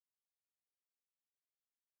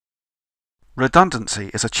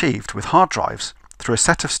Redundancy is achieved with hard drives through a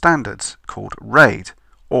set of standards called RAID,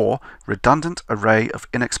 or Redundant Array of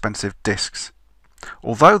Inexpensive Disks.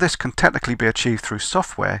 Although this can technically be achieved through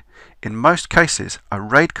software, in most cases a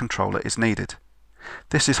RAID controller is needed.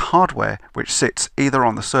 This is hardware which sits either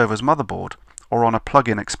on the server's motherboard or on a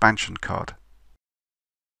plug-in expansion card.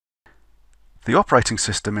 The operating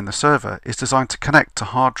system in the server is designed to connect to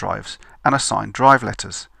hard drives and assign drive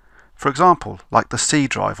letters, for example like the C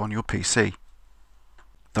drive on your PC.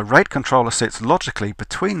 The RAID controller sits logically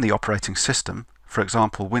between the operating system, for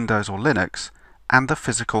example Windows or Linux, and the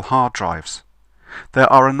physical hard drives.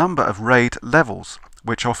 There are a number of RAID levels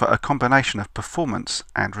which offer a combination of performance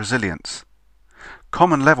and resilience.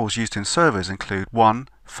 Common levels used in servers include 1,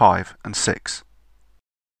 5 and 6.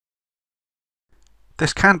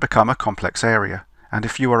 This can become a complex area, and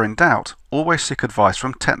if you are in doubt, always seek advice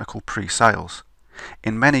from technical pre-sales.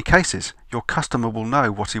 In many cases, your customer will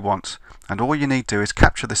know what he wants, and all you need to do is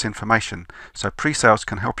capture this information so pre-sales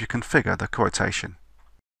can help you configure the quotation.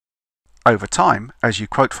 Over time, as you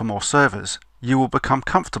quote for more servers, you will become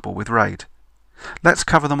comfortable with RAID. Let's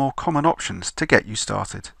cover the more common options to get you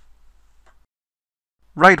started.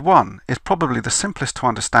 RAID 1 is probably the simplest to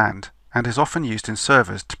understand and is often used in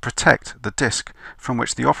servers to protect the disk from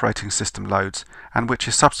which the operating system loads and which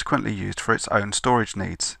is subsequently used for its own storage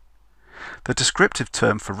needs. The descriptive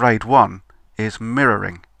term for RAID 1 is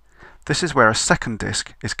mirroring. This is where a second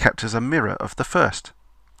disk is kept as a mirror of the first.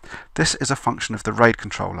 This is a function of the RAID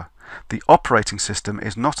controller. The operating system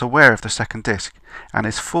is not aware of the second disk and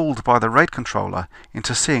is fooled by the RAID controller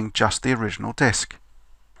into seeing just the original disk.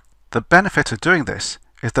 The benefit of doing this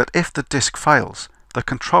is that if the disk fails, the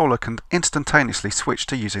controller can instantaneously switch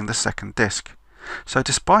to using the second disk. So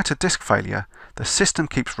despite a disk failure, the system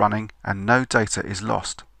keeps running and no data is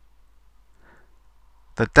lost.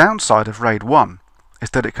 The downside of RAID 1 is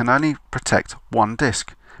that it can only protect one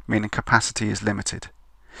disk, meaning capacity is limited.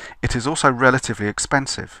 It is also relatively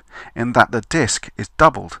expensive, in that the disk is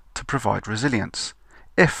doubled to provide resilience.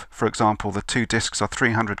 If, for example, the two disks are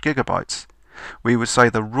 300 gigabytes, we would say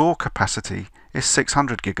the raw capacity is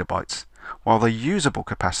 600 gigabytes, while the usable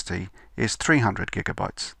capacity is 300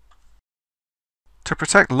 gigabytes. To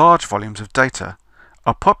protect large volumes of data,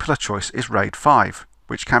 a popular choice is RAID 5,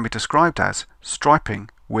 which can be described as striping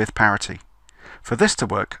with parity. For this to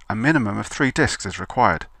work, a minimum of 3 disks is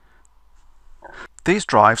required. These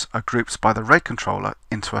drives are grouped by the RAID controller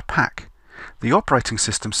into a pack. The operating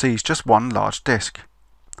system sees just one large disk.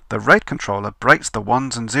 The RAID controller breaks the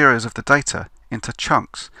ones and zeros of the data into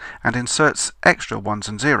chunks and inserts extra ones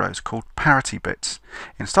and zeros called parity bits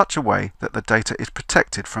in such a way that the data is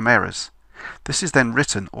protected from errors. This is then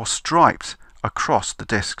written or striped across the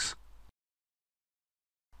disks.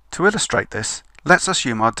 To illustrate this, let's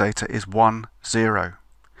assume our data is 1, 0.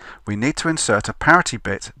 We need to insert a parity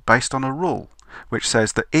bit based on a rule which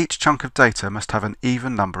says that each chunk of data must have an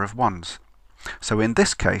even number of ones. So in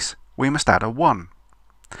this case, we must add a 1.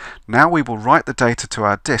 Now we will write the data to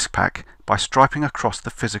our disk pack by striping across the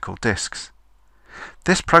physical disks.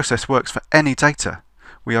 This process works for any data.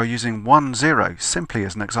 We are using 1, 0 simply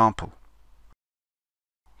as an example.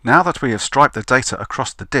 Now that we have striped the data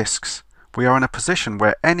across the disks, we are in a position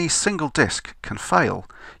where any single disk can fail,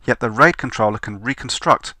 yet the RAID controller can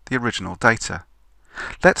reconstruct the original data.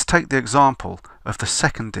 Let's take the example of the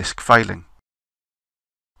second disk failing.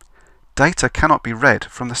 Data cannot be read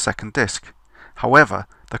from the second disk. However,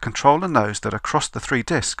 the controller knows that across the 3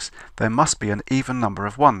 disks there must be an even number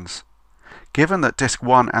of ones. Given that disk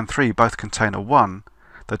 1 and 3 both contain a 1,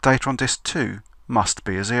 the data on disk 2 must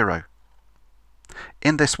be a 0.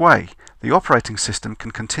 In this way, the operating system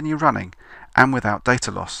can continue running and without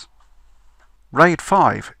data loss. RAID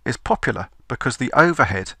 5 is popular because the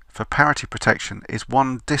overhead for parity protection is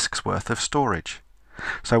 1 disk's worth of storage.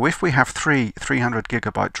 So if we have 3 300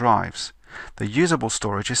 gigabyte drives, the usable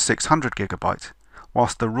storage is 600 gigabyte,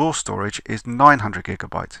 whilst the raw storage is 900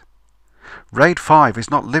 gigabyte. RAID 5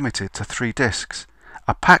 is not limited to 3 disks.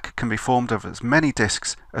 A pack can be formed of as many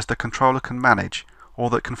disks as the controller can manage or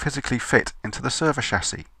that can physically fit into the server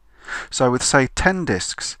chassis. So with say 10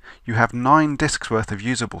 disks, you have 9 disks worth of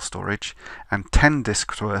usable storage and 10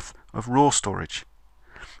 disks worth of raw storage.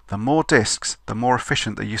 The more disks, the more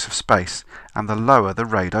efficient the use of space and the lower the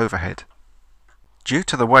RAID overhead. Due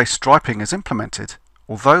to the way striping is implemented,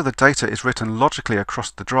 although the data is written logically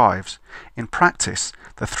across the drives, in practice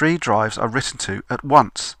the 3 drives are written to at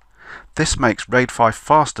once. This makes RAID 5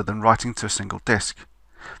 faster than writing to a single disk.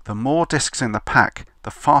 The more disks in the pack,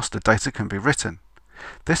 the faster data can be written.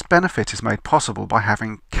 This benefit is made possible by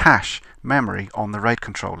having cache memory on the RAID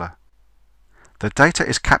controller. The data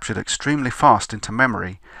is captured extremely fast into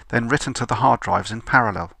memory, then written to the hard drives in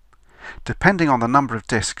parallel. Depending on the number of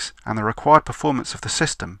disks and the required performance of the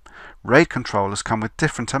system, RAID controllers come with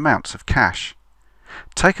different amounts of cache.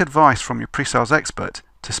 Take advice from your pre-sales expert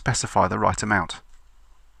to specify the right amount.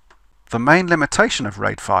 The main limitation of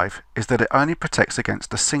RAID 5 is that it only protects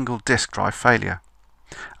against a single disk drive failure.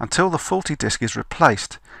 Until the faulty disk is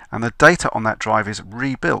replaced and the data on that drive is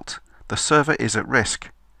rebuilt, the server is at risk.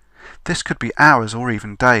 This could be hours or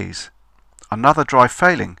even days. Another drive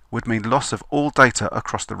failing would mean loss of all data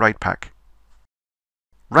across the RAID pack.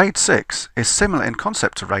 RAID 6 is similar in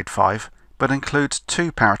concept to RAID 5, but includes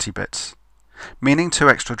 2 parity bits, meaning 2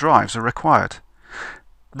 extra drives are required.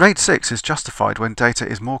 RAID 6 is justified when data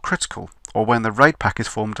is more critical or when the RAID pack is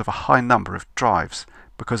formed of a high number of drives,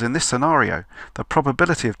 because in this scenario, the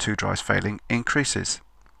probability of 2 drives failing increases.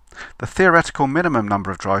 The theoretical minimum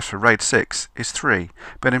number of drives for RAID 6 is 3,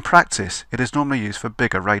 but in practice it is normally used for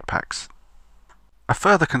bigger RAID packs. A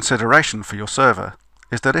further consideration for your server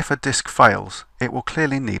is that if a disk fails, it will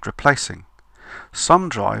clearly need replacing. Some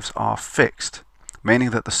drives are fixed, meaning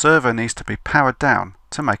that the server needs to be powered down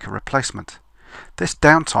to make a replacement. This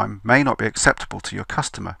downtime may not be acceptable to your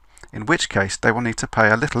customer, in which case they will need to pay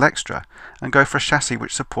a little extra and go for a chassis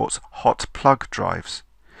which supports hot plug drives.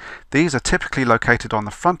 These are typically located on the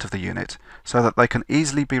front of the unit so that they can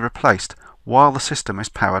easily be replaced while the system is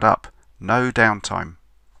powered up. No downtime.